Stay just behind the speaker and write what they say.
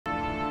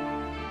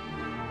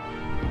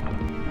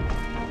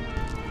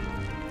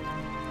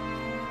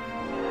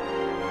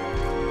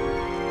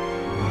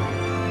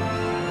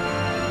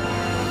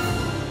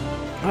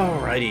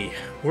Alrighty,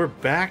 we're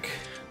back.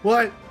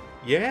 What?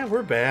 Yeah,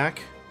 we're back.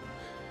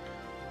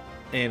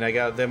 And I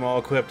got them all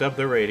equipped up,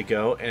 they're ready to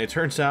go. And it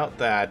turns out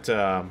that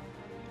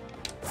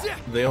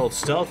the old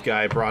stealth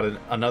guy brought in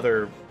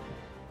another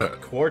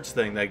quartz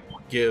thing that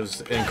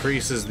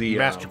increases the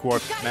Master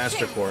Quartz.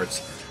 Master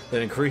Quartz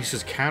that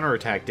increases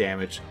counterattack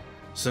damage.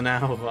 So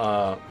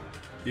now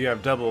You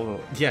have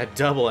double. yeah,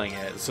 doubling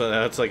it. So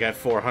that's like at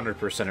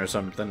 400% or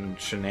something.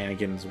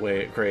 Shenanigans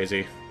way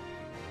crazy.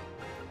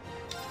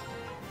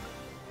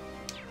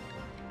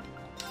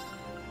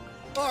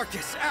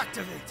 Arcus,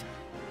 activate!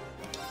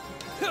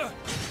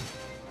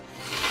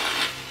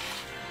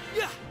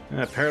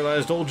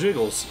 Paralyzed old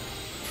Jiggles.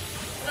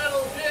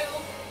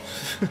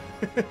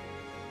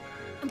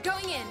 I'm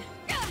going in.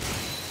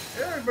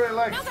 Everybody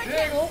likes Now's our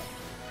Jiggle.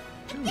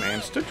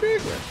 Man's to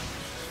Jiggle.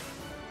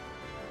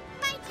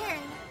 My turn.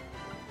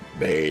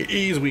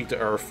 He's weak to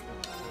Earth.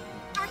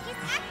 Arcus,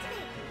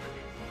 activate.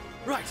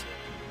 Right.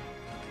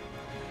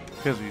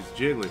 Because he's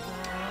jiggly.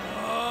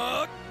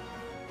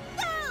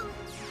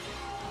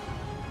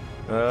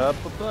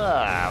 Go!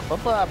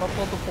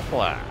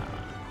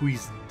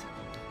 Who's?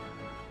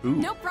 Ooh.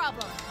 No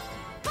problem.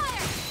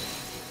 Fire!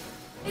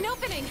 An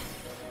opening.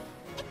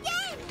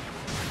 Again!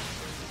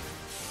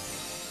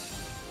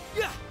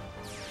 Yeah.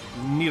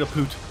 Need a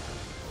poot.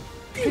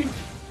 My turn.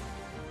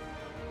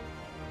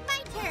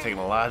 Taking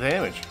a lot of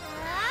damage.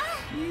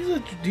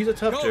 He's a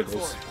tough Go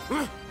Jiggles,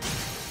 for it.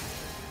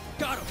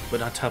 Got him. but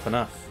not tough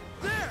enough.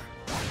 There.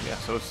 Yeah,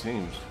 so it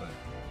seems. But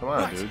come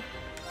on, Right. dude.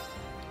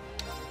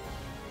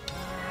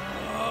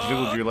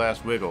 Jiggled your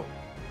last wiggle.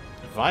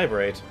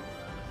 Vibrate.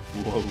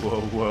 Whoa,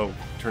 whoa, whoa.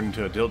 Turned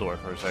into a dildo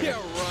for a second. Yeah,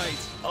 right.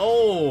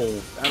 Oh,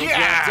 That'll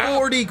yeah, get up.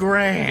 40 You guys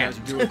grand.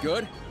 are doing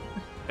good.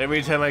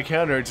 Every time I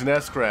counter, it's an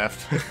S-craft.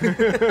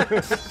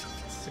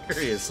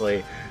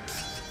 Seriously.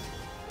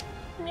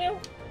 Meow.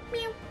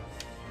 Meow.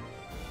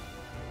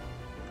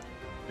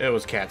 It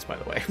was cats, by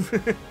the way.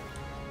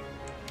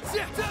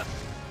 Set up.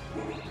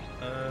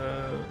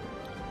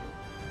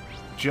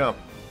 Jump.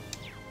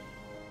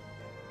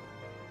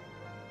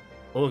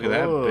 Oh, look at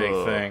that Whoa. big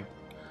thing.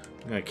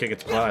 I'm gonna kick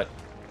its butt.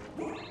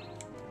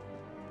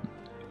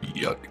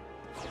 Yuck.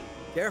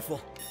 Careful.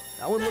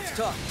 That one looks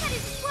tough. That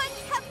is one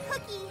tough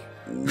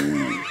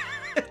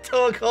cookie.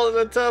 Don't call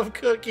it a tough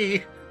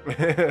cookie.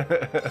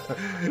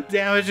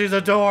 Damn it, she's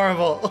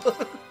adorable.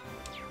 Oh,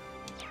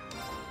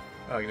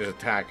 I can just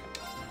attack.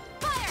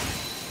 Fire!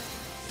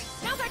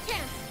 Now's our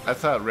chance. I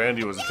thought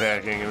Randy was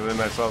attacking, and then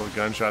I saw the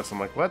gunshots. I'm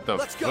like, what the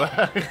Let's go.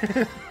 fuck?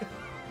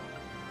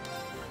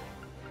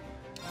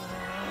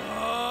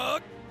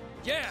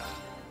 Yeah.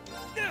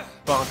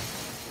 Bonk.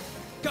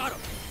 Got him.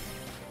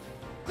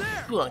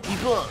 There.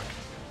 Blunky blunk.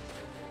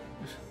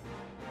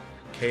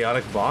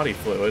 Chaotic body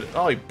fluid.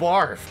 Oh, he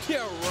barfed. Yeah,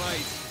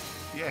 right.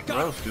 Yeah, Got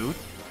gross, dude.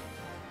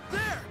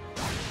 There.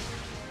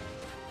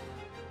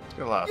 It's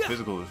got a lot of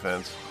physical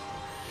defense.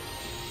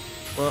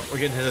 Well, we're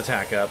getting his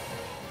attack up.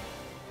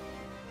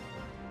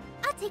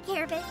 I'll take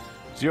care of it.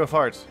 Zero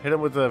farts. Hit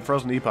him with the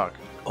frozen epoch.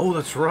 Oh,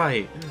 that's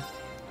right.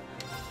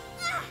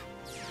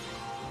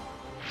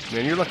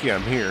 Man, you're lucky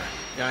I'm here.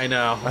 Yeah, I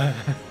know.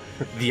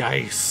 The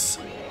ice.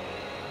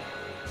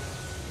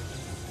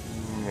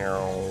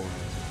 No.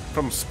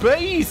 From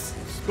space!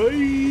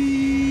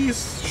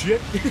 Space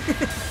shit.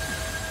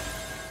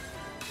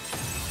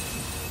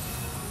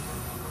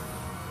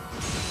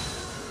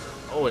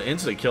 Oh, it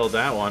instantly killed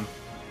that one.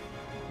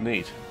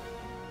 Neat.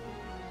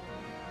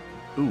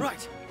 Ooh.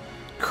 Right.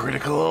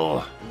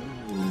 Critical.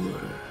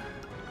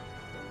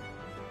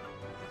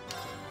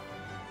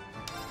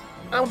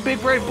 I'm a big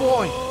brave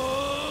boy.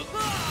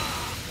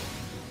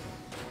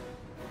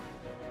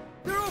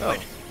 They're open. Oh.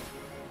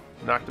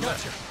 Knocked him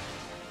Gotcha. out.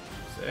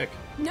 Sick.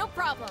 No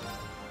problem.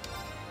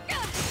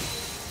 That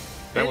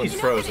And one's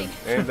he's frozen.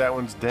 And that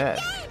one's dead.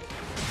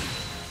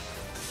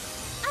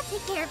 I'll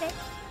take care of it.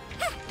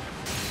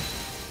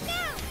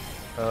 Now!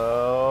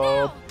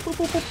 Oh. Boop,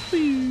 boop, boop,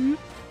 boop.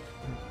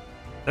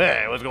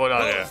 Hey, what's going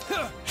on here?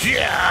 Shit!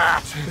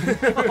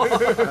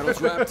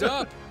 Battle's wrapped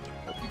up.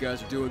 Hope you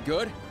guys are doing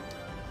good.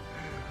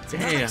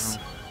 Damn.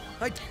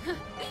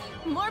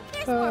 More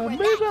Pierce more where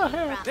that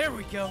came from. There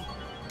we go.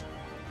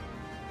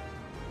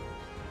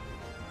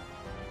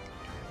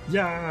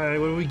 Yeah,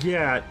 what do we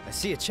get? I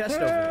see a chest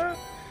over there.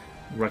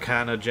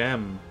 Rakana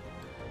gem.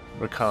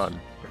 Rakan.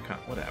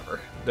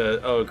 Whatever.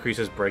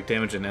 Increases break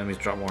damage and enemies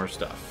drop more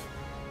stuff.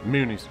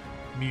 Munies.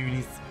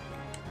 Munis.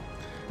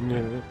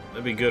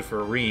 That'd be good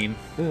for Reen,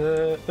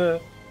 Uh,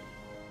 because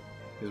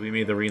we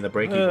made the Reen the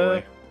breaky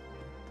boy.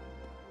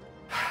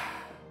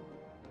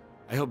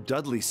 I hope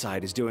Dudley's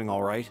side is doing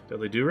all right.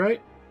 Did they do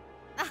right?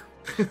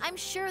 I'm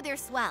sure they're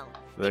swell.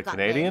 The They've got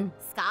Canadian? Lynn,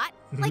 Scott,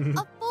 like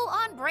a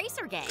full-on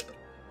bracer gang.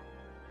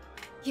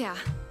 Yeah,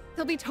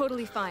 they'll be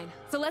totally fine.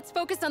 So let's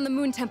focus on the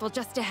moon temple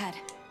just ahead.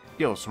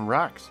 Yo, some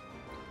rocks.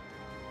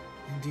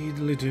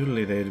 Indeedly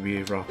doodly, they'd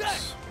be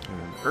rocks.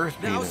 An earth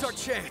Now's penis. our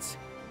chance.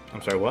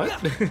 I'm sorry, what?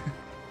 That's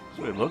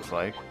what it looks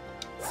like.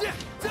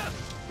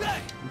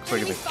 Looks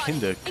like an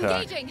echinda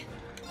cock. Engaging!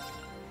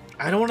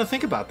 I don't want to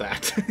think about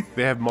that.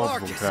 They have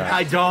multiple Marcus, tracks.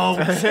 I don't.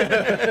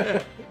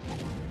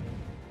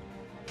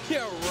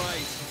 Yeah,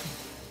 right.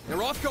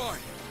 They're off guard.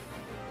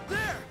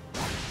 There.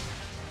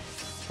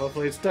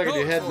 Hopefully it's stuck in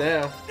your head Go for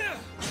now. Yeah.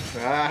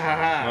 Ah, ha,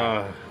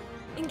 ha.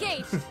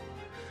 Engage.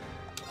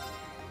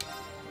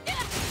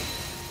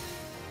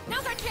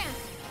 Now's our chance.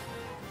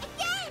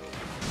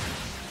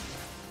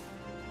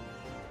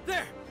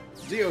 There.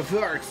 Zero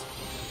Farks.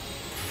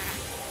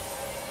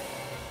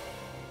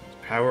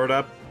 Powered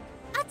up.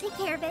 I'll take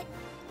care of it.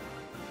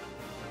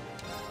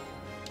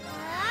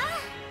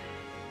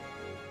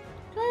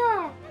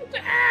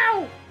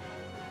 Ow!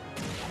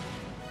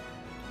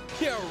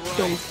 Yeah,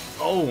 right.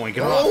 Oh my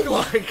god. Oh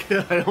my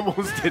god, I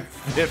almost did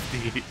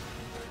 50.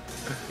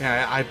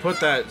 Yeah, I put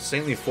that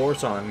Saintly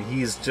Force on him.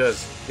 He's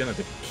just gonna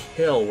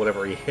kill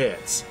whatever he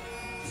hits.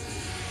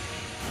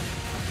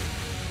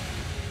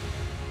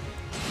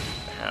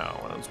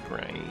 Ow, that was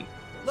bright.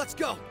 Let's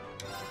go.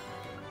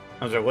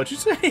 I'm sorry, what'd you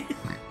say?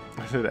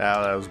 I said,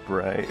 ow, that was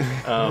bright.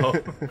 Oh.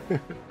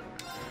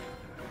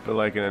 But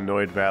like an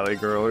annoyed valley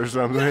girl or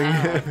something.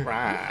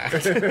 Right.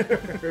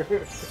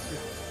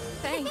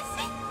 Thanks.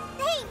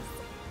 Thanks.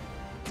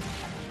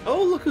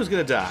 Oh, look who's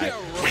gonna die.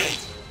 Yeah, right.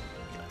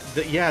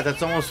 Yeah,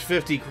 that's almost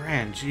 50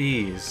 grand.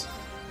 Jeez.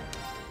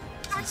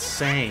 It's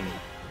insane.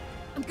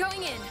 I'm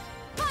going in.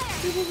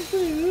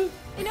 Fire.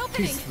 An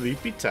opening.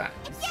 Sleepy time.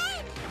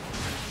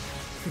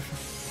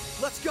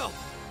 Let's go.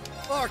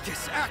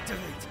 Arcus,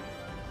 activate.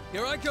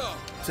 Here I go.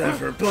 Time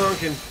for a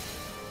plunking.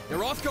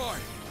 They're off guard.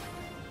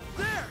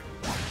 There.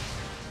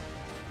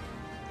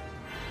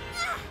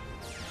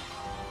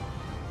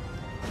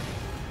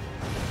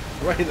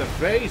 Right in the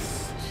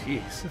face.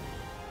 Jeez.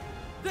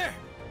 There.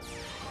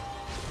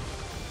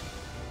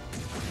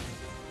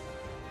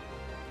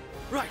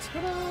 Right.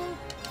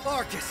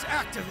 Arcus,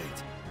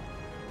 activate.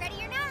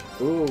 Ready or not?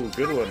 Ooh,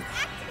 good one.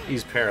 Activate.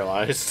 He's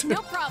paralyzed.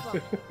 No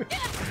problem.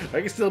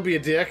 I can still be a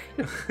dick.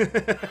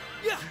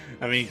 Yeah.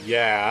 I mean,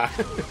 yeah.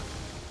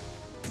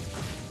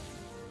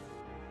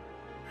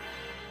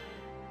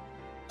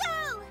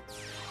 Go!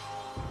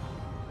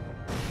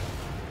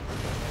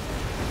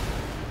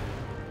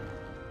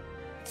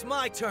 It's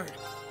my turn.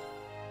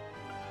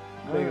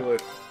 Make it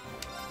look.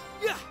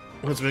 Yeah.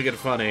 Let's make it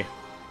funny.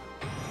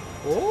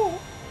 Oh.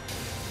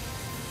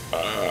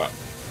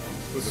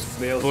 With a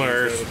snail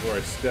Splurge. before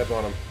I step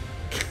on him.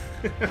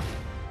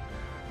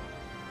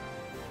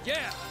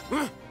 Yeah.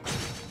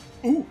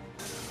 Ooh.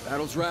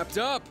 Battle's wrapped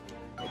up.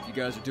 Hope you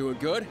guys are doing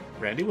good.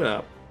 Randy went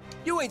up.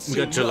 You ain't We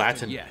seen got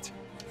gelatin. nothing yet.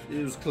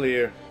 It was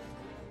clear.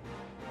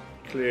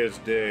 Clear as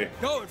day.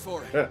 Going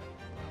for it.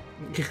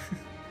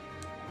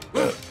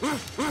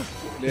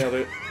 Nailed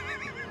it.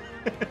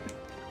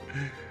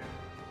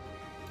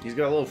 He's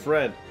got a little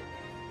friend.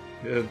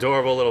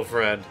 Adorable little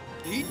friend.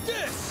 Eat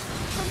this.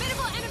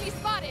 Formidable enemy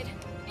spotted.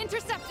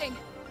 Intercepting.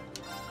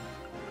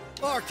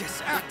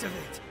 Arcus,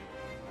 activate.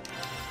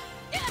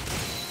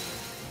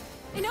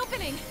 An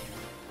opening.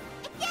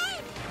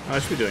 I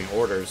should be doing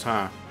orders,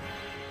 huh?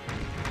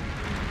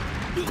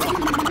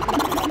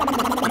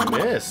 I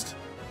missed.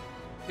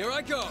 Here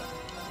I go.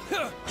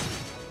 Huh.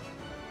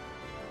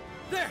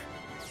 There.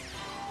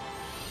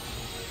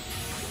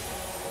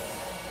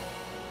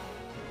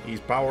 He's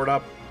powered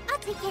up. I'll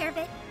take care of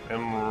it.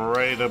 I'm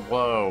ready to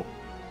blow.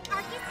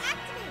 Arcus,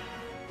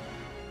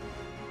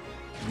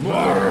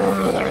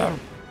 activate.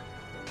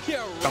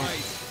 Yeah,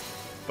 right.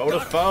 Foe to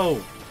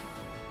foe.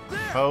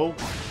 Ho.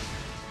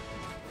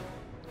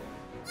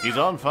 He's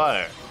on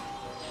fire.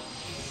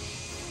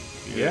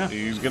 Yeah.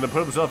 He's gonna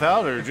put himself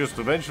out or just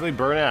eventually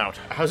burn out.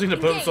 How's he gonna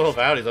put himself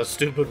out? He's a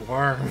stupid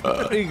worm.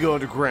 He can go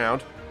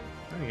underground.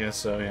 I guess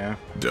so, yeah.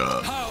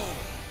 How?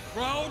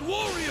 Proud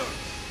warrior.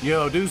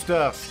 Yo, do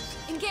stuff.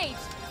 Engaged.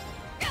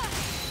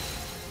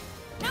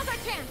 Now's our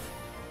chance.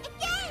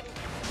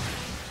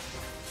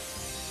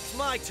 It's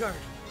my turn.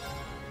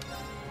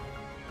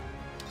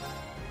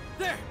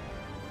 There.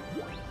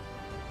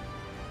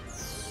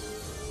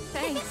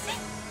 Thanks.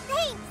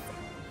 Thanks.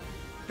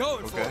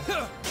 Going Okay. for it.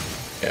 Huh.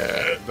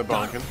 The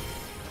bonkin.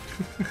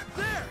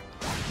 There.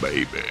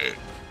 Baby.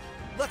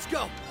 Let's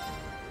go.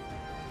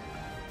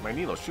 My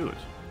needle shoot.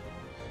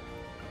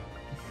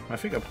 My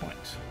finger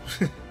point.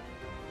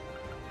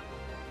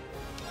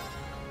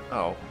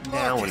 Oh,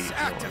 now what are Arcus, you doing?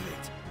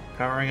 activate.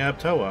 Powering up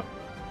Toa.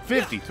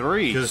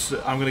 53. Because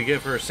I'm gonna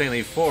give her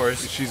Saintly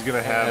Force. She's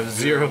gonna have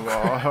zero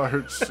zero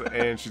hearts,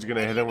 and she's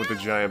gonna hit him with a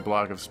giant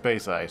block of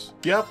space ice.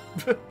 Yep.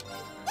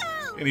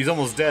 And he's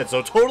almost dead,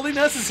 so totally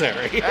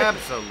necessary.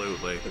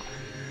 Absolutely.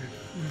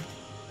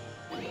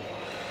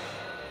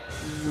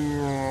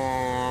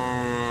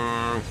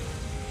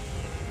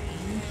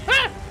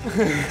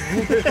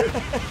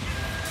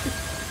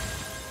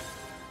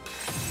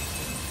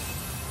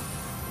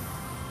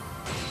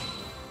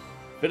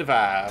 Bit of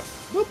 5.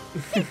 Whoop.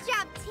 Good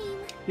job, team.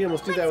 He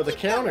almost did that with a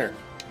counter.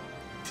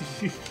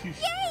 Yay!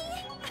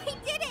 I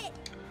did it.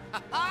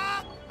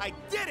 Ah! I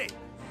did it.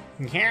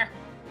 Yeah.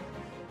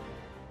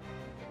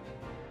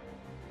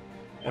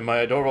 And my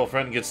adorable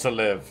friend gets to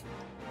live.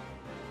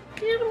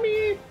 Kill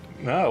me.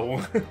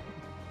 No.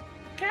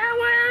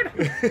 Coward.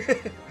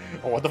 scared.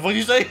 Oh, what the fuck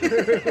you say?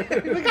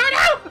 Like,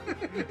 oh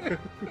no!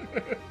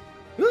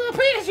 Oh,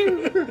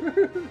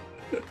 Pikachu!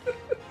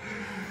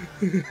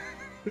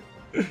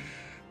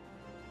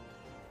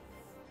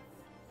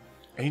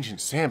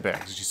 Ancient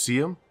sandbags. Did you see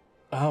them?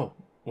 Oh,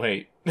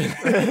 wait. There's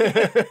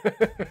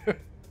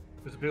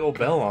a big old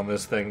bell on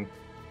this thing.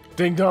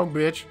 Ding dong,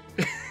 bitch.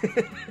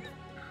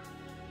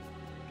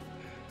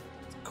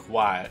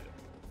 Quiet.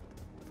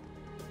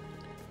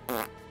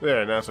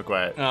 There, not so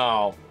quiet.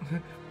 Oh.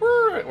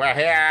 We're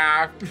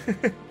here.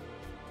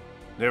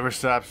 Never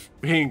stops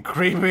being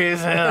creepy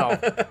as hell.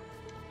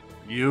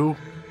 You?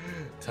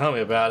 Tell me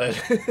about it.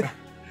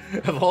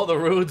 Of all the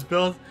roads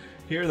built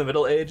here in the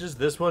Middle Ages,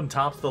 this one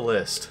tops the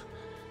list.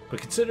 But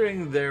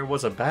considering there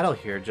was a battle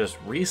here just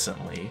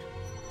recently...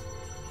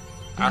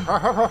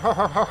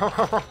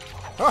 Wow!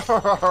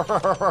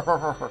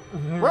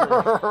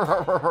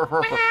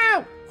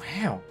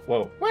 Wow.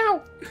 Whoa.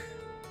 Wow!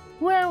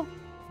 Wow!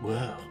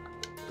 Whoa.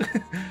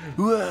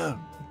 Whoa!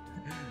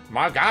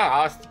 My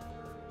gosh!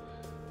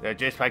 They're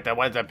just like the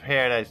ones up here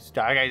at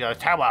Stargazer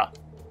Tower.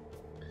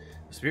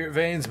 The spirit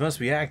veins must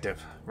be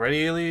active.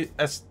 Ready,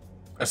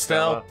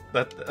 Estelle?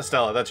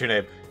 Estella, that's your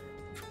name.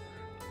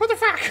 What the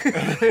fuck? How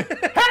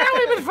long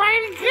have we been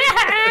fighting?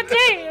 God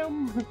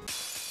damn!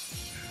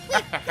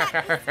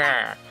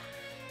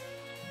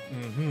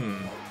 Mm-hmm.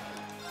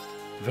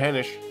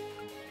 Vanish.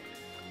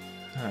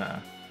 Huh.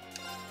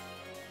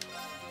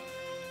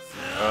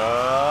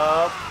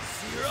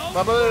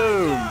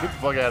 Ba-boom! Get the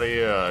fuck out of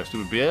here,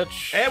 stupid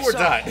bitch. And we're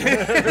done.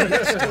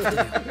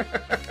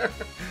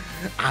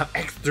 I've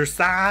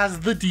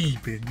exorcised the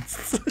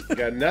demons.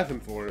 Got nothing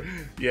for it.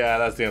 Yeah,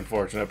 that's the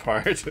unfortunate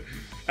part.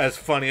 As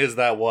funny as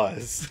that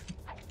was.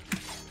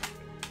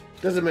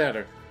 Doesn't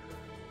matter.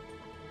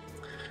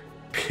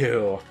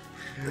 Pew.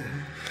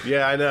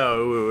 Yeah, I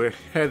know. We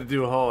had to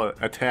do a whole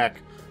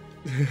attack.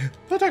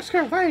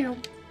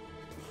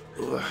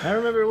 I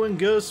remember when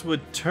ghosts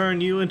would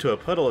turn you into a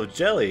puddle of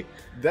jelly.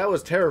 That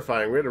was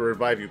terrifying. We had to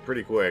revive you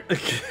pretty quick.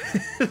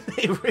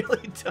 They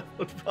really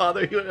don't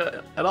bother you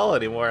at all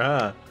anymore,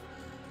 huh?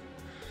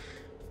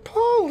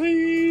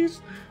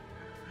 Please!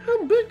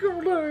 I'm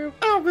bigger now.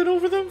 I've been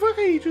over them for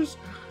ages.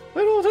 It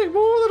don't take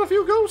more than a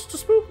few ghosts to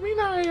spook me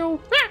now.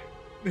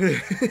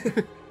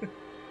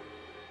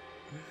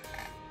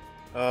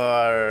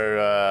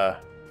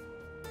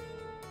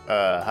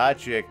 Hot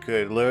chick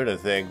could learn a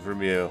thing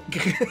from you.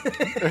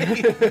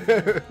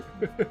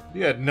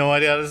 You had no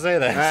idea how to say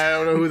that. I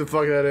don't know who the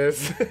fuck that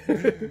is.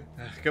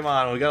 Come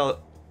on, we got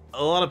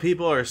a lot of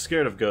people are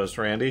scared of ghosts,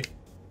 Randy.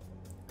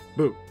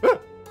 Boo.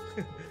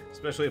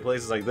 Especially in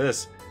places like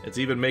this. It's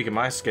even making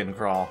my skin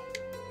crawl.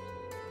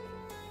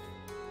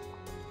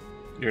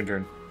 Your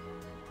turn.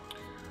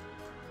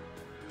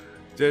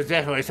 There's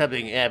definitely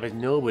something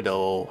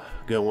abnormal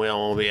going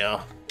on here.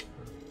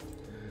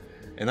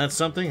 And that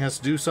something has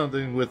to do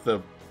something with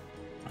the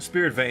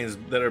spirit veins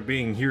that are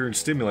being here and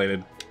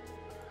stimulated.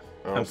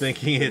 I'm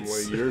thinking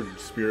it's... your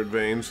spirit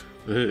veins.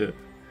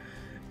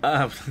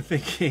 I'm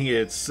thinking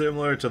it's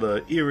similar to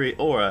the eerie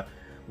aura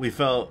we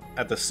felt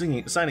at the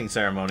signing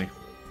ceremony.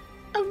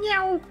 Oh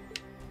no!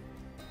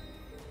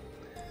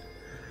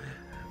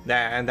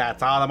 And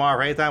that's all the more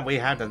reason we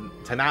had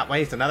to not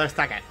waste another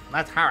second.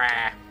 Let's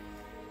hurry!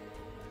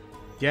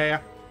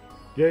 Yeah.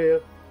 Yeah.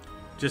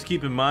 Just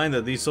keep in mind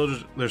that there's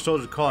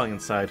soldiers calling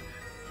inside.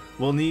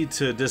 We'll need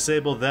to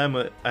disable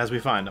them as we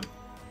find them.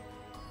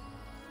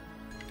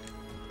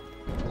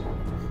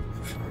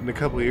 In a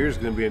couple of years,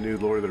 there's going to be a new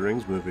Lord of the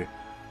Rings movie.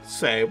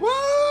 Say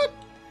what?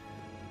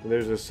 And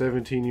there's a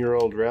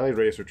 17-year-old rally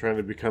racer trying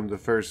to become the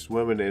first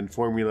woman in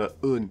Formula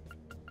 1.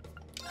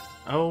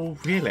 Oh,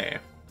 really?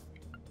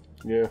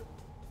 Yeah.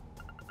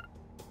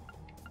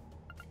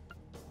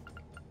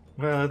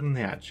 Well,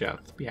 that's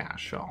just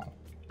special.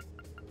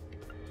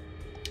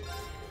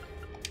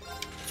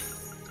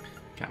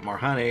 Got more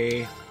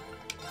honey.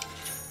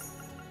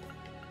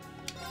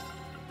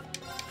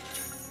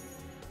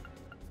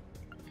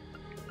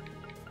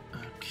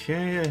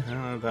 Okay,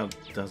 that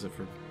does it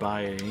for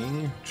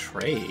buying.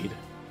 Trade.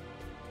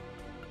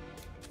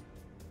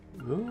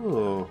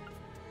 Ooh.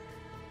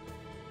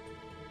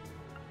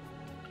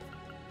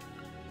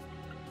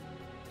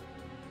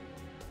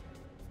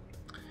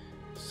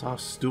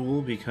 Soft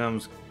stool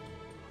becomes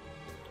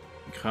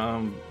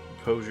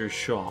composure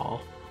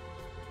shawl.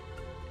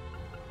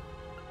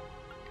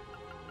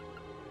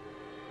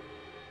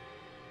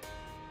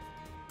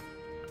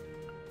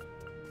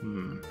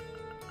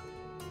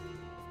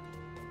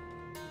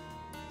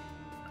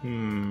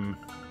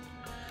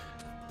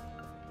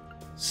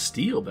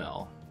 Steel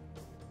bell.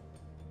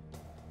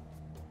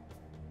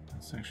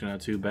 That's actually not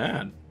too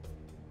bad.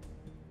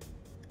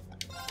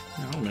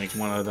 I'll make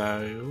one of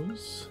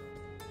those.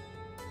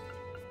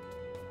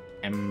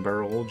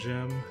 Emerald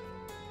gem.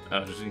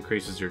 Oh, just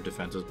increases your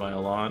defenses by a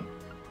lot.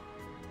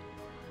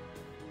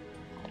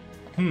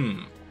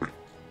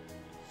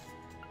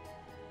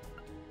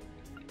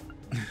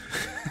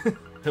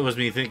 It was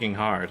me thinking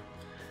hard.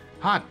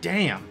 Hot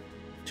damn!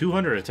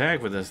 200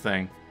 attack with this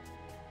thing.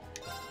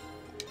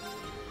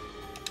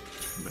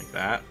 Make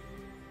that.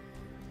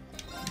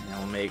 And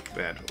I'll make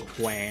that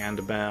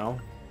wand bow.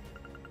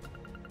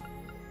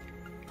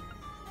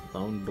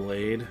 Lone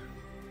blade.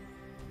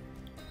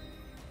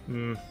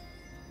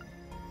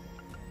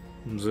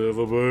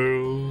 Silver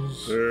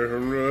bells.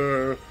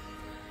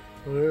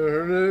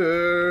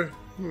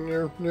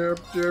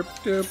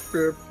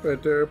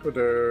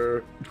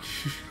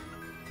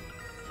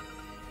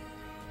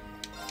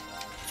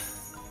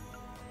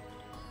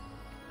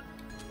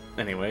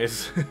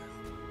 Anyways,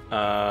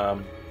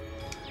 that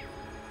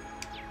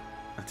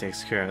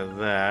takes care of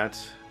that.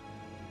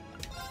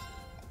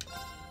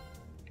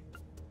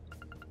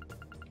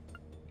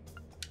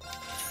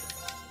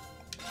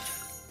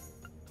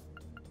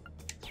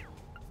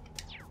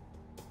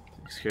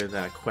 Takes care of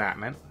that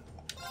equipment.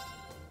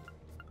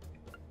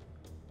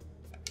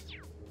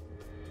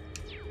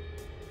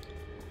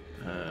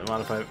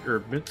 Modified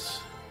herb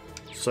bits.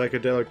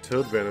 Psychedelic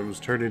toad venoms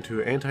turned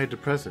into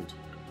antidepressant.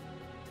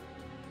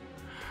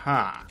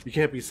 Huh. You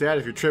can't be sad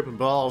if you're tripping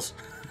balls.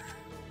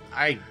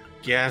 I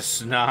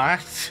guess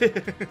not.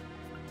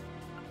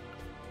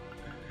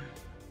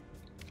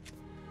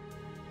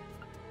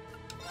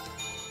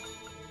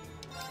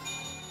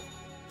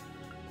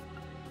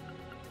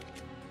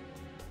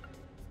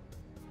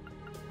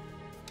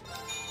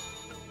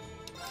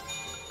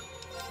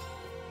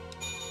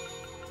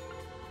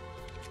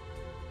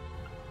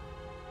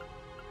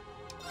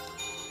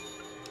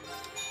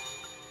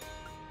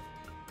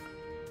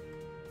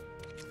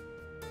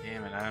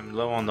 Damn it, I'm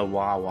low on the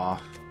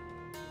Wawa.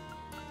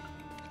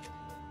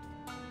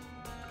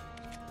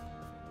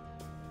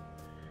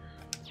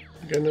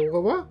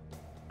 What?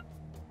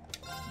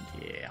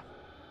 Yeah.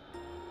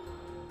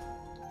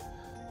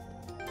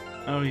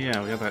 Oh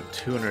yeah, we got that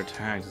 200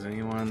 tags. Does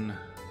anyone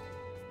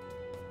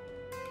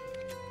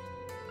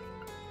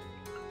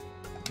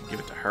give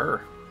it to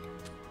her?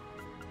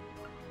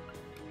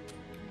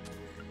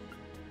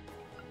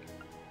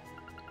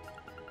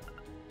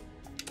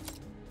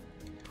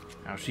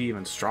 Now she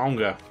even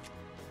stronger.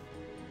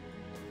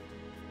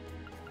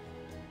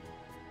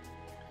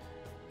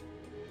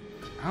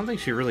 I don't think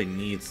she really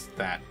needs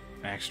that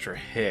extra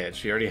hit.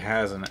 She already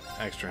has an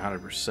extra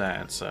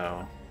 100%,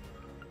 so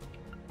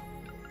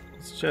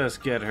let's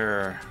just get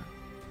her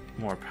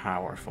more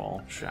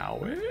powerful, shall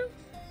we?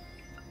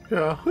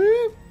 Yeah.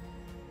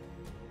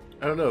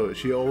 I don't know.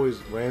 She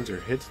always lands her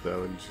hits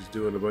though, and she's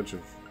doing a bunch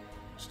of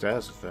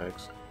status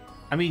effects.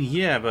 I mean,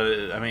 yeah,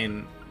 but I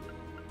mean,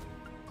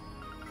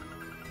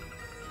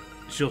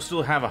 she'll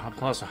still have a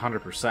plus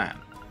 100%.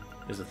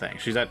 Is the thing.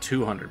 She's at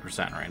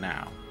 200% right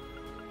now,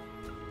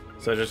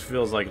 so it just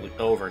feels like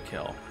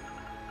overkill.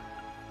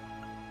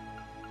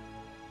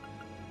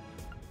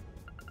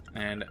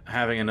 And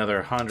having another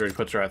 100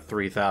 puts her at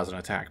 3,000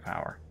 attack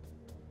power.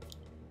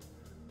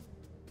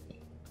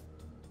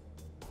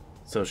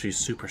 So she's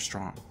super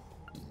strong.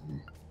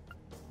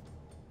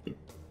 I'm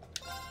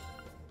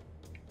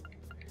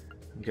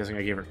guessing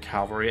I gave her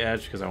Cavalry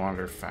Edge because I wanted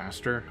her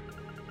faster.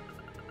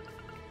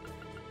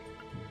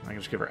 I can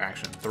just give her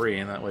Action 3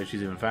 and that way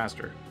she's even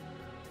faster.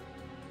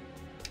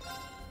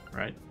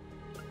 Right?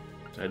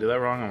 Did I do that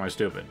wrong or am I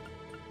stupid?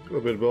 A little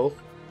bit of both.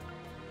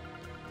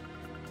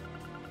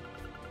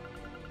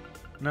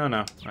 No,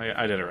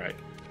 I did it right.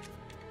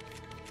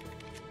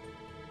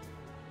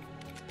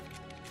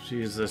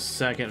 She's the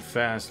second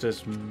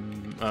fastest.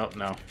 Oh,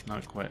 no,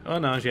 not quite. Oh,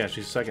 no, yeah,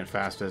 she's second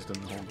fastest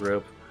in the whole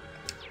group.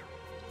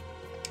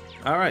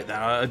 Alright,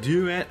 that'll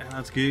do it.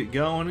 Let's get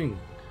going and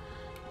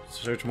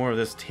search more of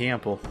this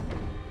temple.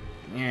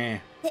 Yeah.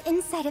 The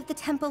inside of the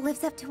temple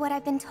lives up to what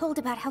I've been told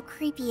about how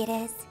creepy it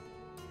is.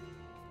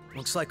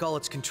 Looks like all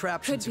its Could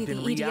contraptions be have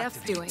the been EDF's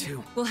reactivated doing.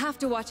 too. We'll have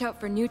to watch out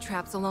for new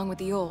traps along with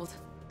the old.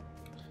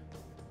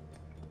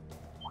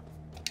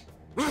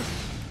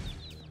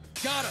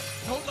 Got him!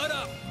 Don't let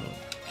up!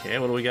 Okay,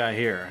 what do we got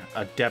here?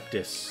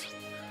 Adeptus.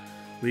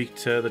 Weak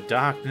to the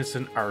darkness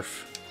and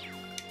earth.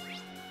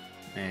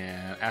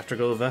 And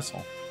Afterglow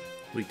Vessel.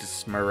 Weak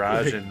to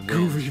Mirage and wind.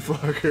 Goofy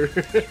fucker.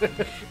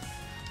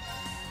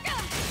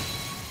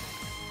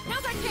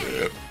 Now's our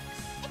chance!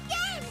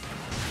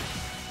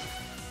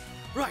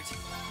 Right.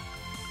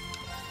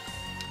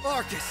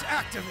 Arcus,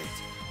 activate.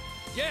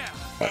 Yeah!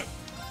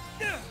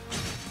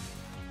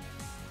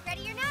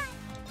 Ready or not?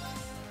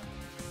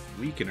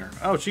 Weakener.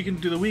 Oh, she can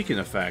do the weaken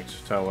effect,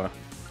 Toa.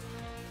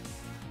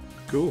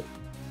 Cool.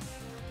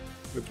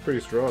 It's pretty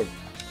strong.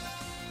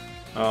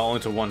 Only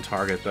to one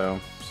target, though.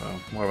 So,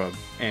 more of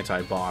a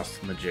anti-boss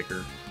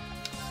Majigger.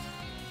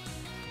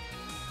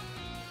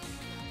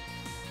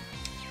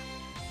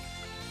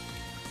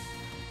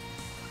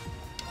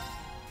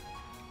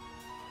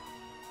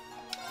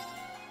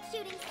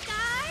 Shooting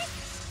stars.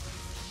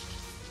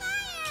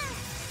 Fire!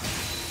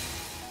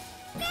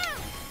 Now!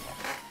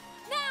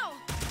 Now!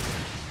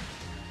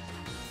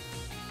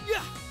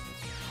 Yeah.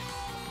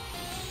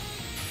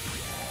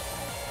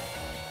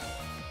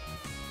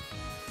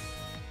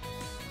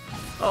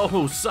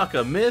 Oh,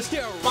 sucker, missed!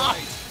 Yeah, right!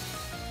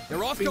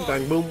 They're off Bing guard!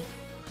 bang boom.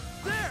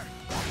 There!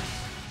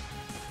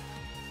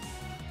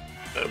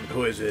 I'm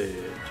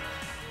poisoned.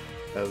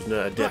 I was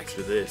not adept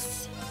to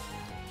this.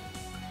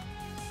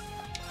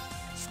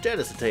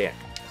 Status attack.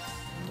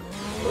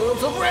 Oh,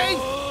 so brave!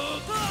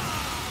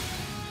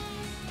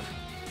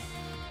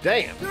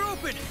 Damn! They're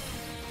open!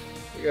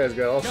 You guys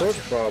got all sorts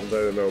of problems I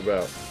didn't know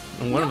about.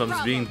 And one of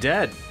them's being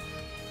dead.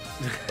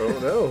 Oh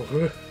no.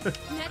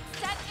 Next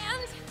set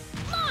and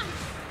launch!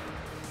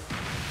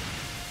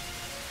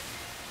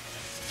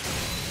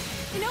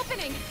 An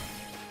opening!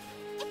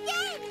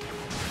 Again!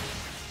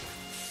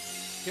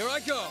 Here I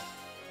go.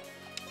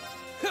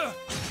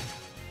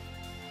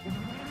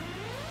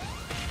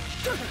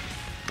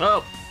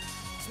 Oh,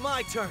 It's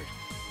my turn.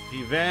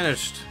 he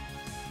vanished.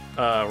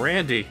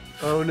 Randy.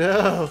 Oh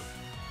no.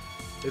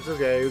 It's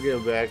okay, you'll get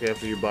him back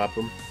after you bop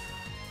him.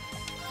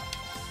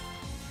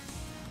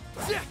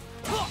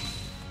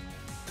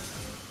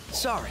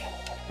 Sorry,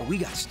 but we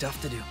got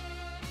stuff to do.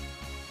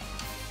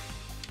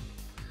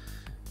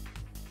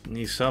 And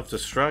he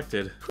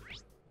self-destructed.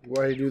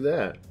 Why you do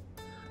that?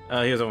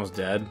 He was almost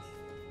dead.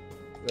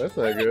 That's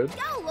not good.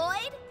 Go,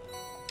 Lloyd!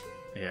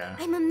 Yeah.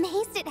 I'm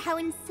amazed at how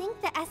in sync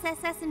the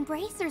SSS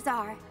embracers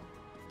are.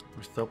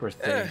 We're Thumper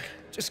think.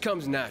 Just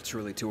comes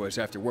naturally to us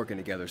after working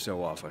together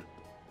so often.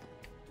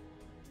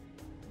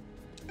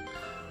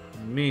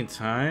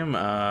 Meantime,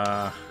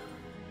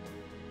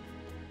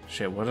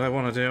 shit, what did I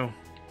want to do?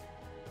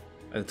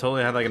 I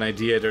totally had like an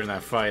idea during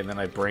that fight, and then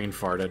I brain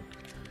farted,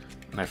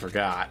 and I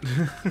forgot.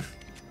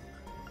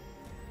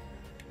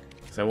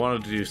 So I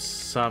wanted to do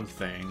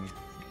something.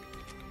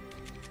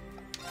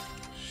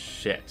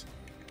 Shit.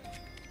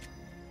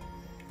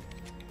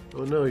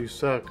 Oh no, you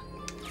suck.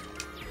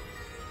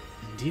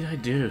 Indeed I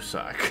do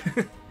suck.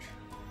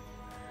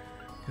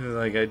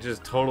 Like, I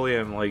just totally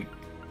am, like,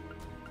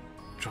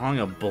 drawing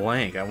a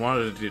blank. I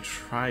wanted to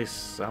try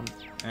some...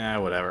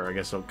 whatever. I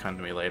guess it'll come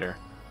to me later.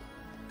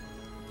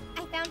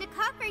 I found a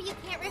copper you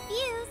can't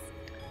refuse.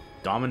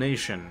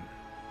 Domination.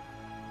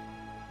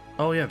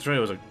 Oh, yeah, that's right.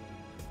 It was a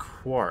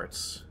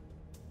quartz.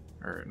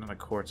 Or, not a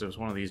quartz. It was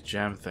one of these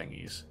gem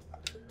thingies.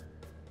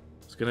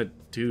 It's gonna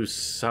do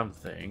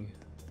something.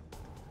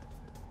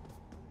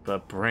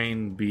 But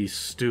brain be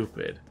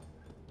stupid.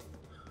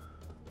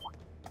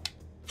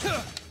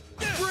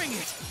 Bring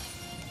it!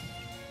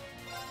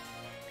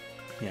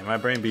 Yeah, my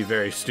brain be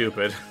very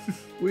stupid.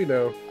 We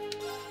know.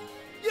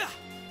 Yeah!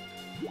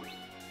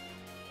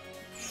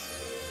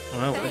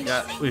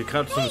 Well, we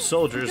cut some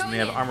soldiers and they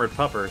have armored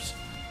puppers.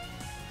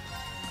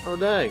 Oh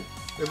dang.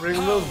 They're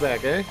bringing those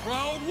back, eh?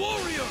 Proud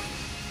warrior!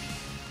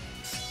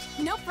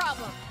 No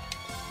problem.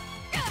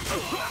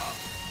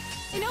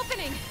 An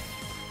opening!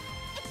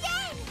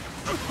 Again!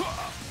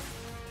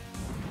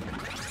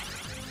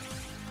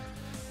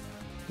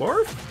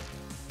 Morph?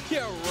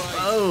 Yeah,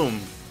 right.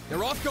 Boom!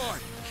 They're off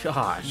guard.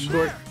 Gosh.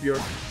 You're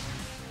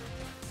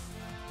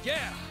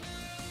Yeah.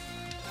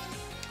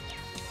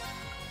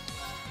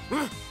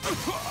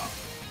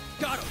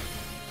 Got him.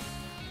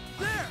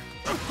 There.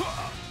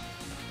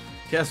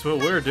 Guess what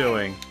we're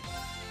doing?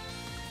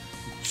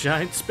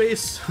 Giant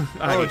space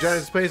Oh, ice.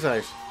 giant space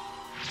ice.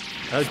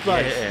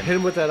 Spice. Again. Hit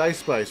him with that ice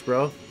spice,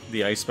 bro.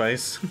 The ice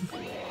spice.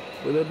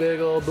 With a big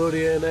old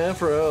booty and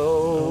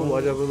afro.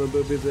 Watch out for the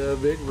boobies, a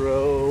big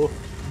bro.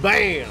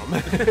 Bam!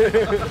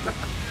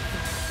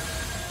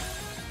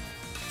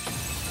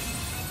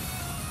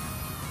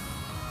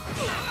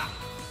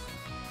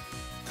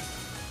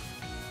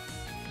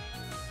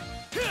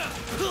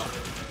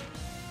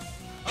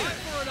 Eye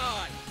for an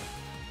eye.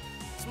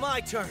 It's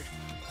my turn.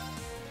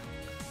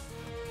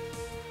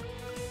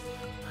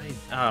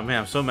 Oh man,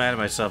 I'm so mad at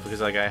myself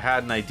because like I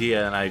had an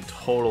idea and I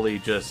totally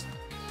just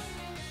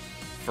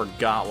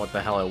forgot what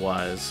the hell it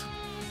was.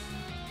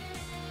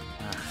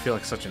 I feel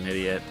like such an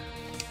idiot.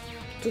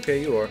 It's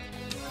okay, you are.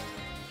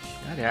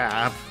 Shut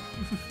up.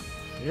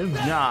 You're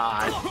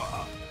not.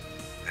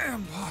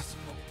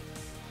 Impossible.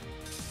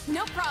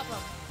 No problem.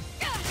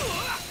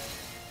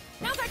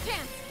 Now's our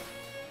chance.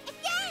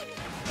 Again!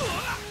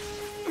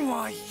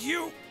 Why,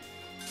 you?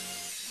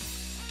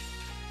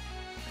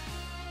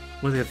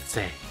 What do you have to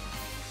say?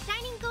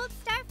 Shining gold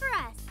star for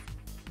us.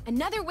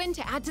 Another win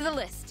to add to the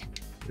list.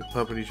 You're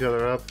pumping each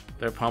other up.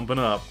 They're pumping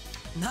up.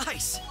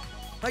 Nice.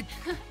 There's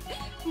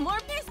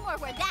more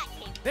where that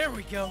came from. There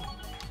we go.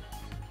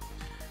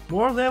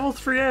 More levels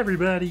for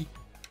everybody.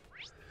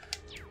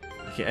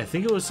 Okay, I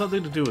think it was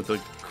something to do with the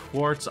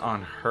quartz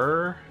on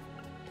her.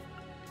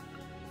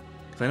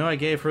 'Cause I know I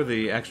gave her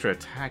the extra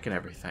attack and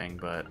everything,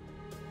 but...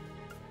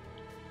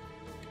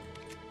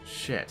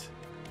 Shit.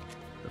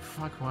 The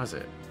fuck was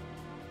it?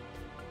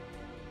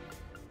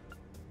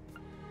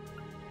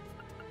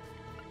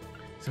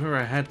 So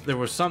remember, there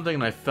was something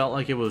and I felt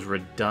like it was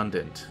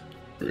redundant.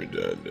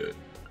 Redundant.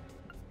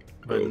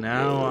 But Oh,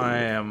 now no. I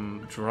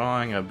am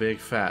drawing a big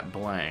fat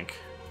blank.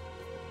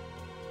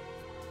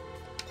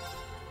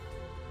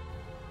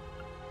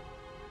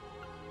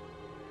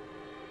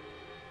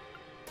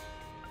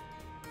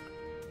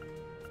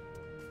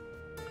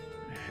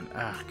 And,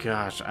 oh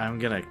gosh, I'm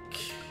gonna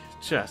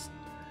just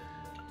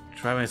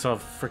try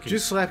myself freaking...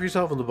 Just slap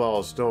yourself in the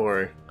balls, don't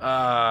worry.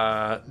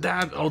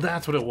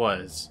 that's what it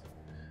was.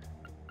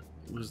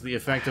 was the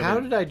effect of How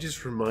it. did I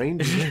just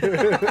remind you?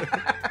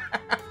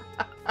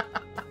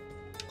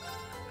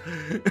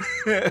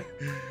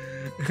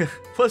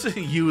 Wasn't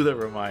you that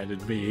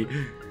reminded me.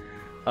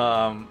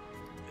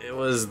 It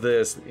was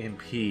this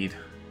impede.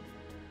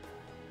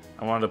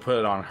 I wanted to put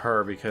it on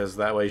her because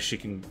that way she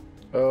can...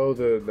 Oh,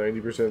 the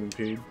 90%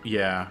 impede?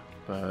 Yeah,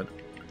 but...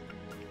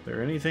 Is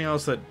there anything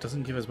else that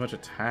doesn't give as much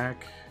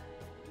attack?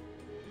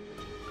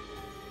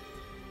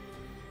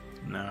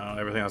 No,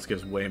 everything else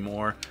gives way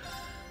more.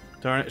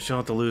 Darn it, she'll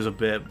have to lose a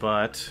bit,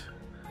 but...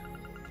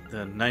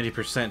 The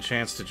 90%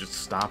 chance to just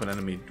stop an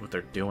enemy, what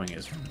they're doing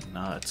is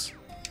nuts.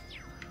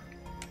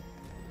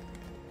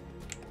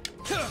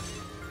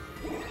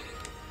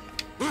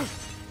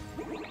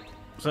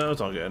 So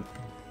it's all good.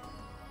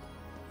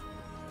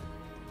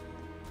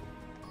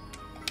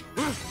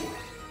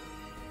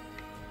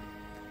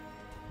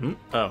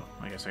 Oh,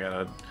 I guess I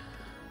gotta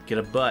get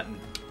a button.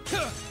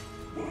 The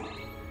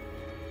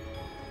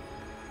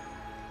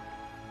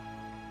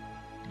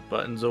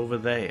button's over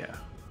there.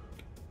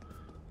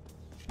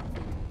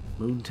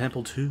 Moon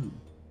Temple 2.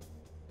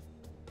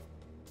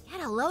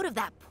 Get a load of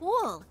that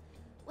pool.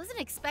 Wasn't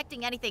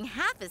expecting anything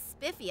half as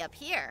spiffy up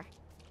here.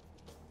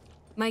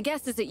 My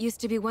guess is it used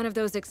to be one of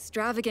those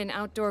extravagant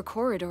outdoor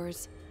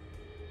corridors.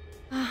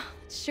 It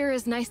sure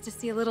is nice to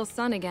see a little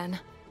sun again.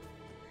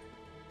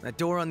 That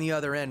door on the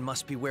other end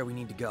must be where we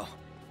need to go.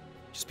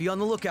 Just be on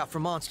the lookout for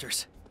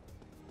monsters.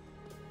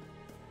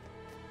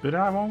 But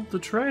I want the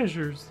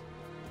treasures.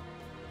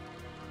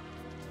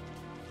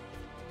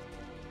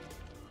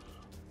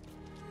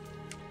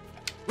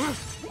 I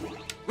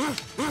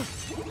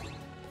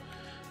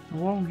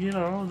won't get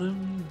all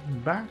them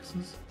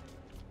boxes.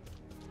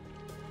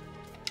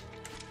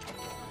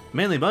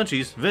 Manly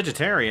Munchies,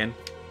 vegetarian.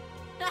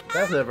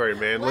 That's not very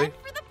manly. One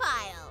for the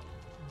pile.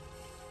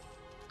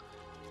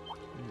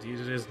 Indeed,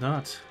 it is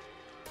not.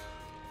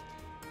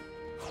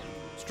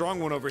 Strong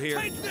one over here.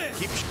 Keep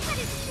That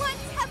is one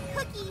tough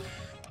cookie.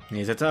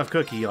 He's a tough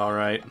cookie, all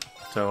right.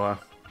 So,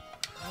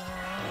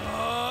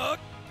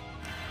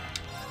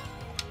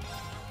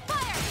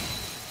 Fire!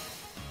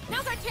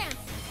 Now's our chance.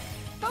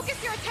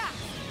 Focus your attack.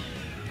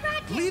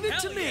 Leave it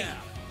to me.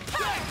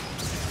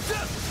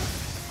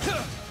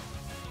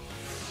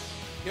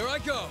 Here I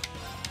go.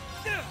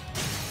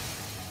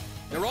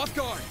 They're off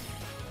guard.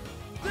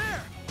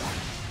 There.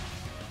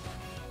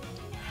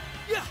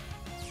 Yeah.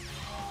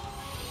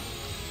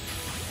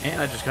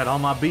 and I just got all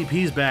my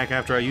BPs back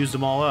after I used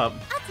them all up.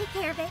 I'll take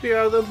care of it. See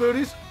out of them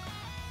booties?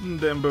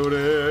 Them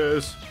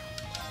booties.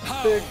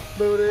 Big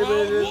booty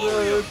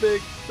bitches,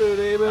 big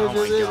booty bitches. Oh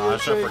my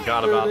gosh, I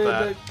forgot about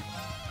that.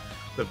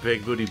 The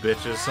Big Booty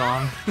Bitches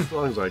song. This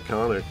song's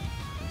iconic.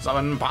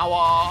 Summon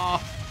power!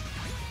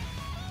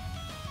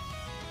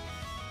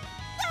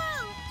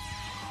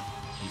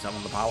 You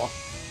summon the power?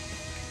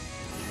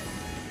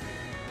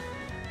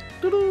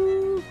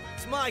 Doo-doo.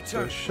 It's my So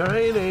turn.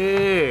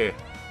 shiny.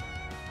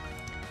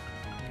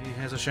 He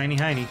has a shiny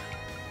hiney.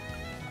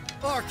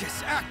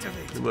 Arcus,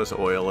 activate. You must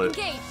oil it.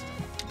 Engaged.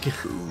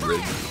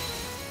 Ready.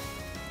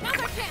 Now's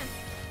our chance.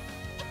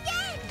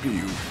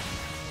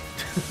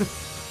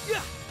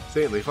 Yeah.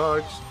 Saintly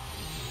Fox.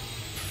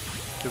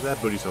 Cause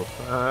that booty's so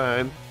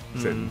fine.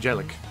 It's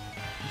angelic.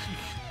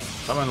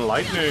 Summon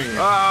lightning!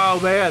 Oh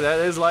man, that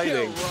is Yeah,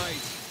 lightning.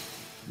 right.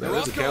 That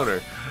is a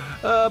counter.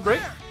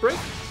 Break.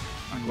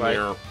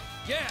 Right.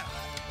 Yeah.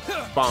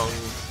 Bong.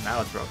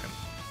 Now it's broken.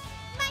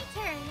 My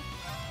turn.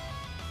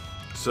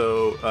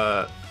 So,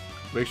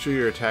 make sure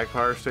your attack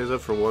power stays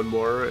up for one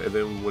more, and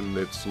then when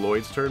it's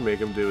Lloyd's turn, make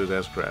him do his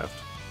S-Craft.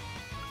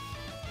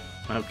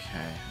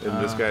 Okay.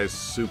 And this guy's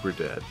super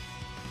dead.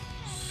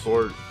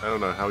 Or, I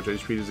don't know, how much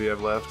HP does he have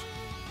left?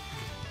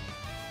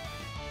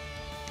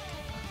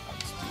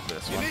 Let's do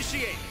this one.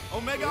 Initiate.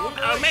 Omega. Oh,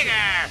 I'll take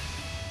care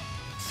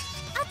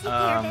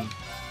of it.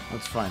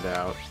 Let's find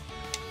out.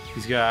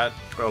 He's got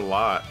A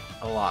lot.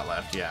 a lot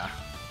left, yeah.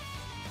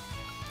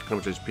 How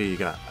much HP you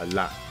got? A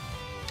lot.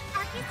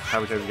 How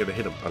many times you gonna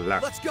hit him? A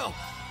lot. Let's go.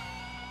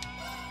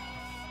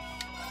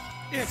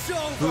 It's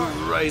over.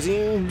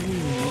 Rising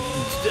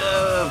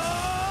stuff.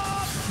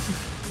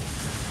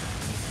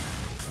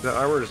 That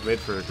armor is made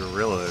for a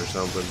gorilla or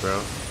something,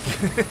 bro.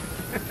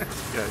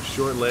 Got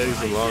short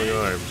legs and long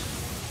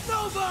arms.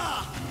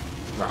 Nova.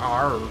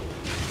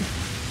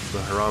 The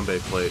Harambe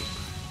plate.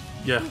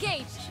 Yeah.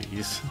 Engaged.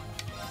 Jeez.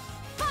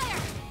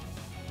 Fire!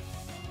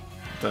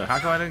 How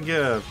come I didn't get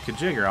a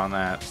Kajigger on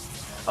that?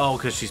 Oh,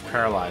 because she's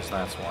paralyzed,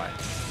 that's why.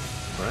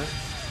 What?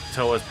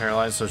 Toa's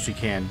paralyzed, so she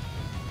can't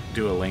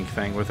do a link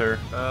thing with her.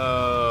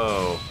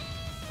 Oh.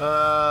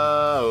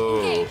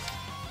 Oh. Engaged.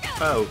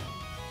 Oh.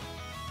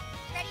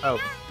 Ready Oh.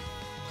 to go?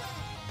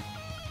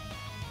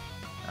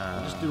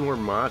 Just do more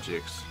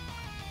magics.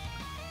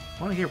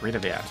 I want to get rid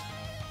of it.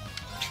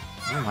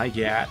 I don't like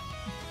it.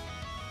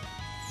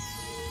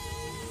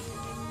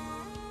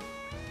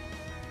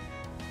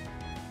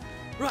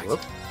 Right. Whoop.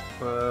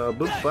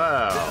 Boop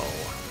bow.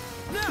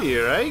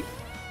 You right?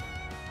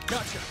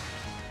 Gotcha.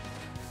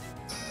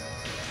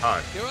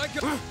 Alright. Here I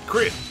go.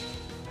 Crit.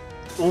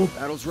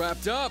 Battle's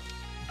wrapped up.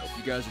 Hope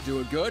you guys are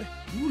doing good.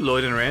 Ooh,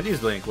 Lloyd and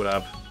Randy's link. What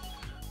up?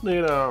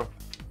 You know.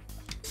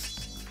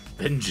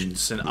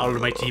 Vengeance and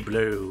almighty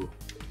blow.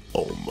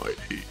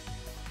 Almighty.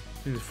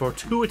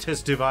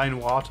 Fortuitous divine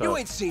water. You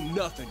ain't seen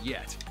nothing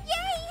yet. Yay!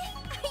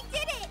 I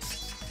did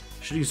it!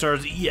 Shooting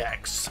Stars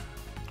EX.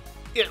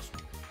 Yes.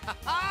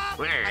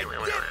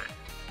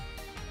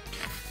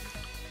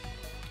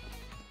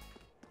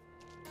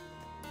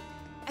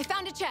 I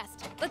found a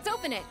chest. Let's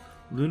open it.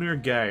 Lunar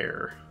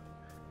Gyre.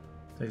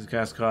 Takes a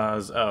cast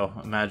cause. Oh,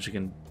 magic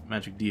and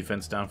magic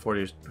defense down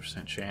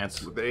 40%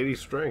 chance. With 80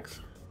 strength.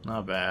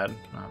 Not bad.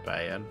 Not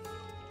bad.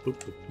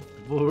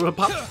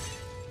 Pop.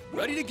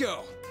 Ready to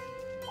go.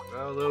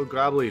 Oh, little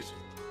gobblies.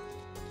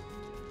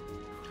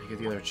 I get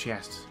the other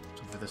chest.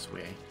 It's over this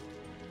way.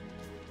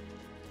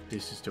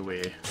 This is the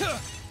way.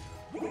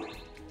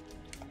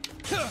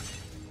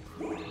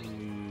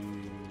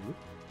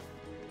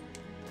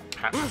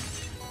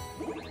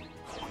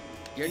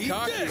 Get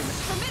cocky.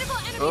 Formidable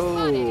enemy Oh,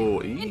 spotted. ew.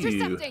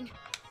 Intercepting.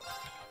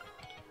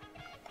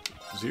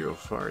 0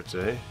 farts,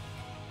 eh?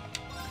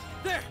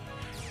 There.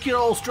 Get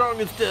all strong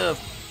and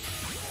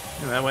stuff.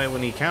 And that way,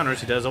 when he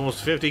counters, he does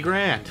almost 50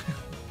 grand.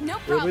 No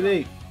What problem. we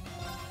need?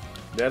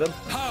 Net him?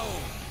 How?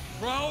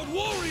 Proud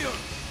warrior.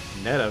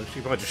 Net him. She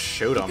probably just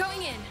showed him.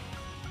 Going in.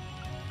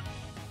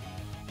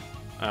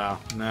 Oh,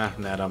 nah,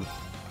 net him.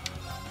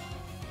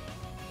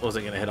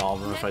 Wasn't gonna hit all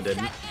of them if I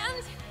didn't. Set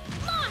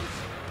and launch.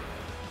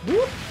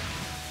 Whoop.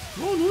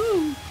 Oh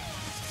no!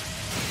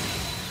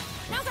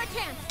 Now's our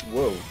chance.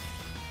 Whoa.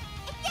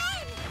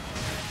 Again!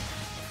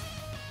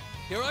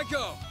 Here I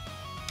go.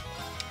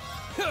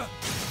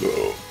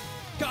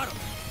 Got him.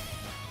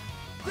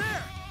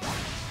 There.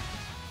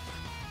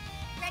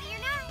 Ready or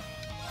not?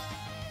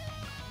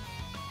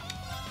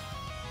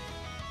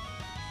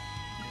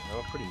 They're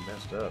all pretty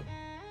messed up.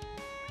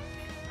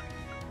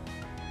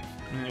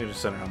 You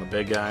just center on the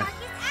big guy. Marcus,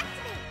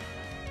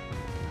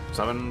 activate!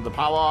 Summon the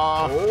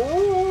power.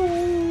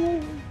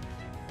 Oh!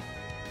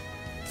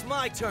 It's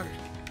my turn.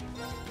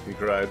 He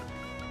cried.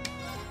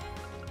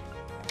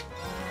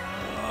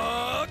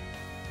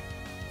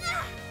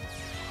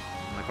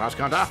 My cross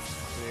counter.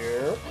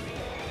 Yeah.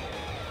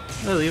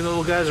 Oh, even the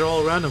little guys are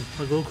all around him,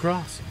 like a little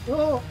cross.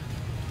 Oh.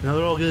 Now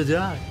they're all gonna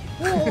die.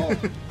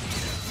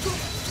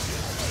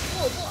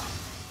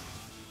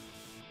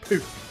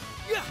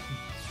 Yeah.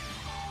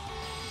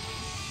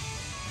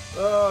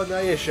 Oh, now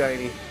you're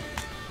shiny.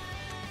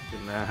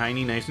 Getting that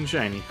hiney nice and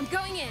shiny. I'm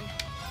going in.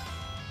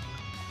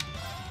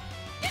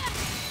 Yeah.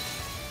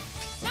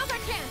 Now's our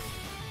chance.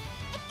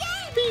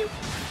 Again!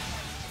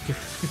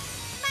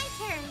 My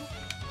turn.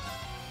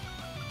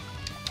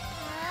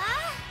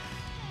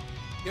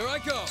 Here I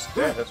go.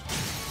 Yeah, that's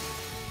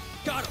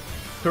Got him.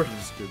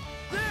 that's good.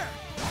 There.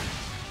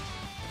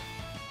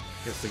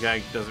 Guess the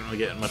guy doesn't really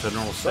get much of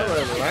normal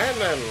stats.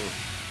 Landon.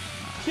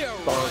 Yeah,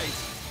 right.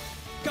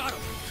 Got him.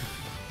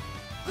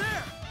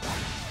 There.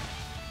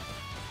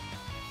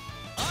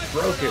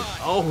 Broken.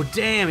 Oh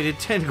damn! He did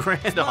 10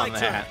 grand my on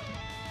that.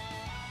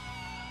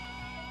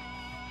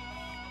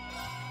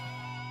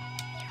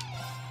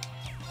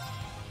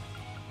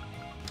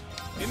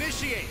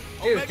 Initiate.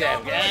 Do Omega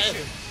that, guys.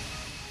 operation.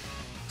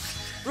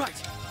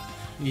 Right.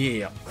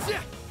 Yeah.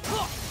 Yeah.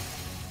 Oh,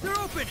 they're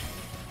open.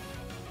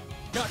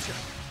 Gotcha.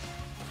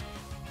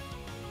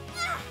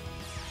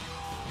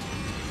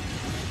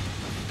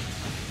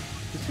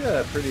 He's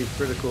got a pretty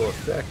critical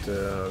effect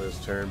on his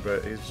turn,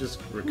 but he's just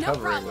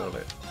recovering problem.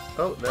 on it.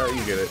 Oh, now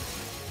you get it.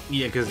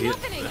 Yeah, because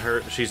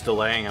she's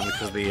delaying him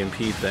because of the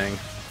impede thing.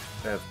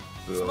 That's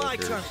It's my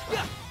bonkers. turn.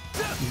 Yeah.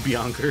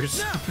 Bionkers.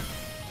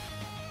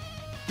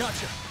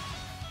 Gotcha.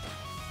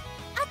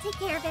 I'll take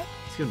care of it.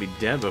 He's gonna be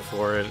dead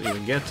before it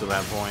even gets to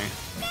that point.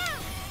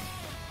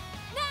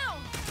 Now.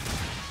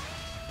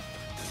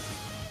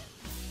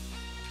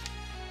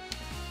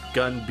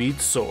 Gun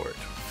beats sword.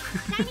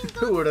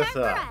 Who would have Time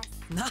for thought?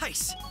 us.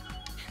 Nice.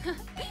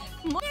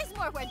 There's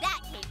more where that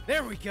came from.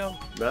 There we go.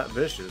 Not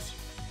vicious.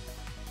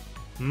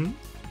 Hmm?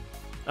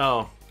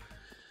 Oh.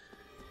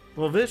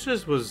 Well,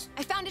 Vicious was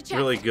I found a chest.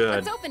 really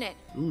good. Let's open it.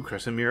 Ooh,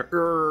 Crescent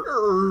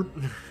Mirror.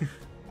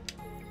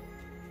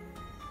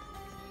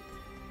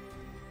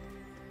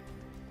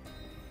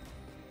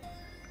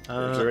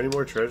 Is there any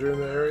more treasure in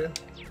the area?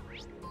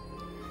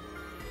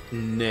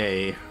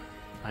 Nay.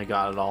 I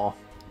got it all.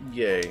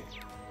 Yay.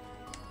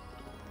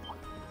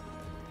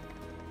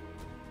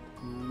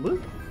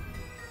 Look.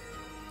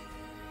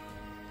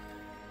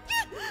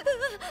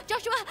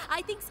 Joshua,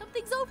 I think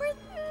something's over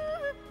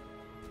there.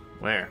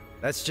 Where?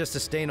 That's just a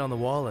stain on the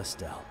wall,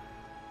 Estelle.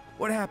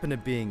 What happened to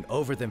being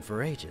over them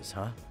for ages,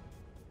 huh?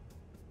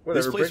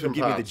 Whatever, This place bring would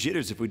give them me the pops.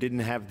 jitters if we didn't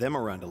have them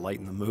around to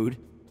lighten the mood.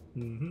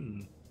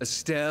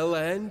 Estelle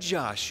and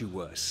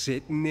Joshua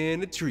sitting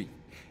in a tree.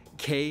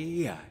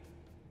 K.I.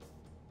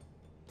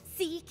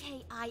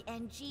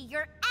 C-K-I-N-G.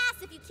 Your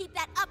ass if you keep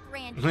that up,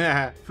 Randy.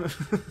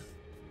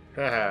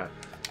 Haha.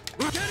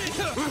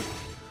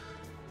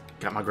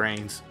 Got my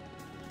grains.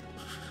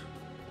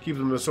 Keep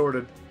them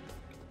assorted.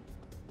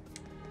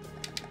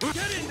 Get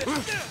in there.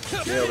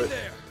 Get Nailed in it.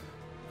 there.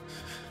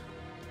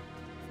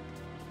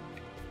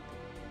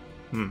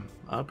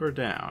 Up or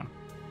down?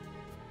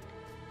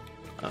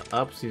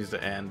 Up seems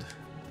to end.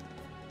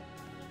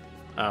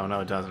 Oh, no,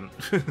 it doesn't.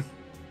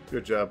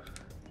 Good job.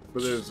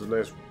 But there's a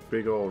nice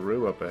big old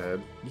room up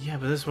ahead. Yeah,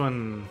 but this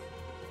one...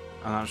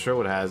 I'm not sure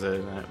what has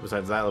it in it,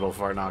 besides that little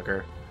fart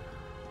knocker.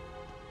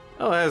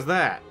 Oh, it has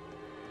that.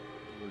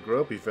 The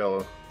gropey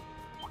fellow.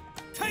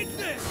 Take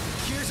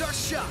this! Here's our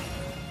shot!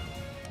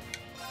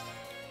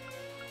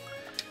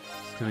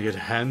 He's gonna get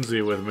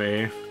handsy with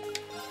me.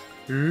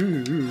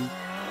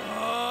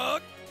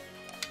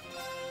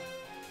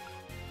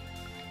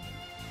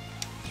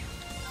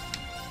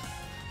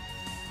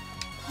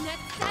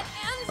 Next set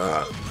and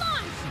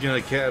launch! He's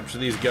gonna capture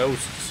these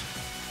ghosts.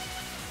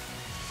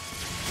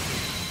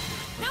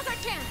 Now's our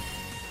chance!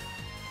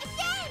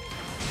 Again!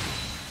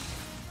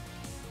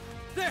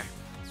 There!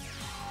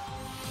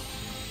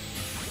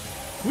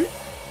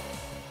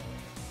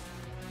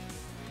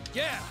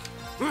 Yeah!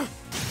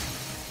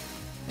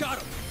 Got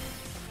him!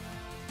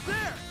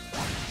 There!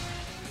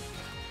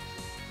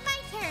 My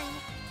turn.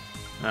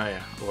 Oh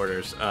yeah,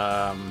 orders.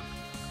 I'm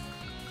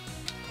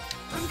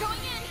going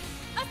in!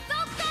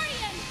 Assault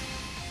Guardian!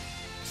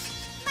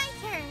 My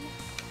turn.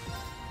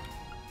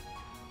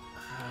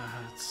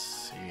 Let's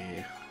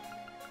see.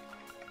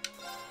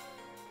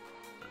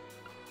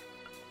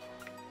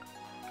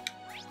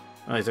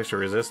 Oh, he's extra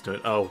resistant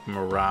to it. Oh,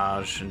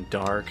 Mirage and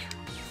Dark.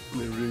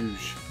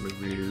 Mirage.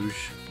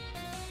 Mirage.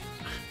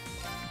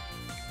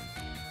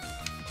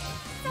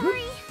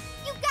 Sorry.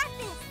 You got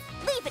this.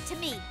 Leave it to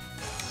me.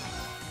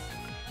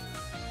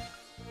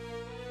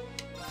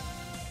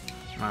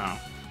 Wow.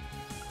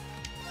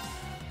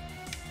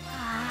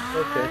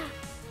 Okay.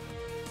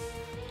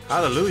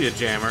 Hallelujah,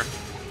 Jammer.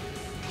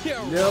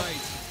 Yeah, Yep.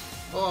 right.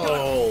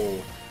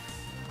 Oh.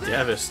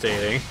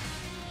 Devastating.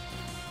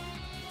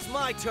 It's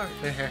my turn.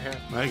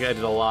 That guy did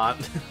a lot.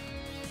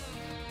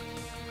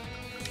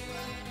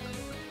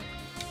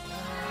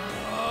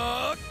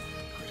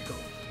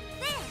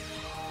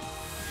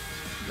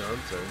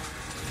 Nonsense.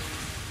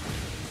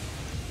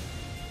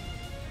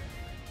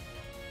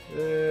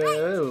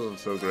 That wasn't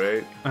so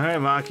great. Alright,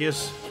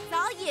 Machias. It's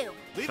all you.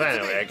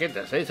 Finally, I get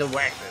to see some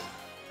waxing.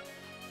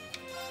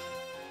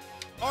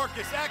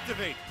 Arcus,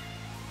 activate!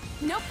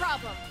 No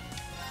problem.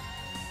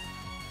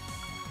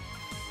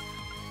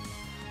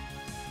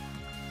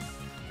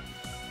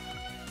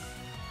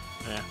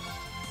 Yeah.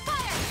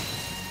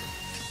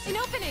 Fire! An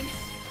opening!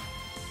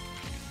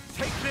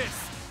 Take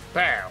this!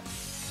 Bow.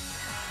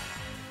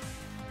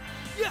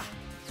 Yeah!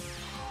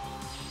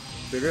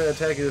 They're gonna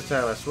attack you this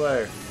time, I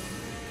swear.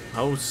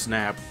 Oh,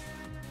 snap.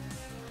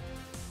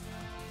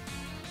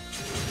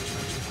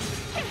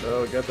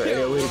 Oh, got the Yeah,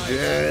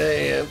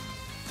 AoE. right.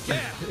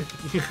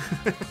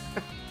 Damn.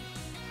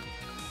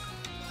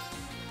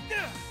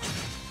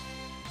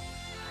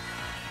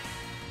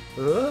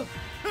 Huh?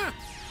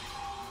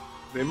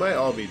 They might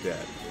all be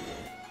dead.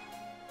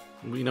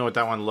 We know what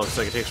that one looks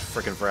like. It takes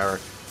freaking forever.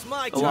 It's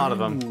my A turn. lot of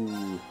them.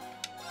 Ooh.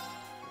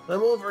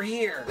 I'm over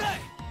here.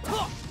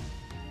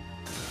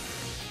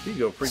 You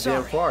go pretty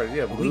damn Sorry. far. Do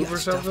you have We move got or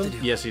stuff to something?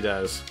 do. Yes, he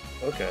does.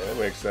 Okay, that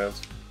makes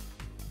sense.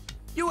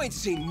 You ain't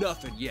seen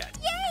nothing yet.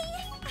 Yay!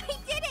 I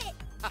did it.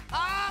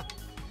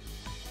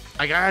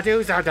 I gotta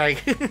do something.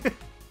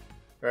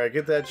 Alright,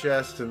 get that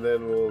chest and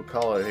then we'll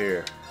call it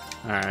here.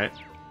 Alright.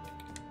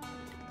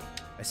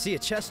 I see a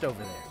chest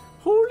over there.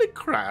 Holy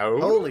crow.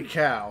 Holy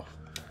cow.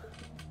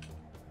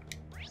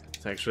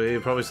 It's actually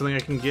probably something I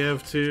can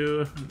give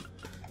to...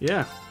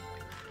 Yeah.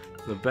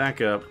 The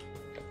backup.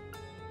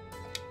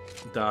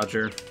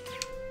 Dodger.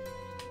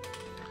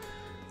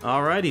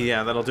 Alrighty,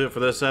 yeah, that'll do it for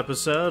this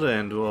episode,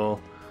 and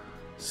we'll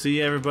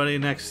see everybody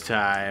next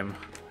time.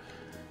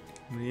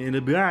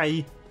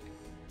 Bye.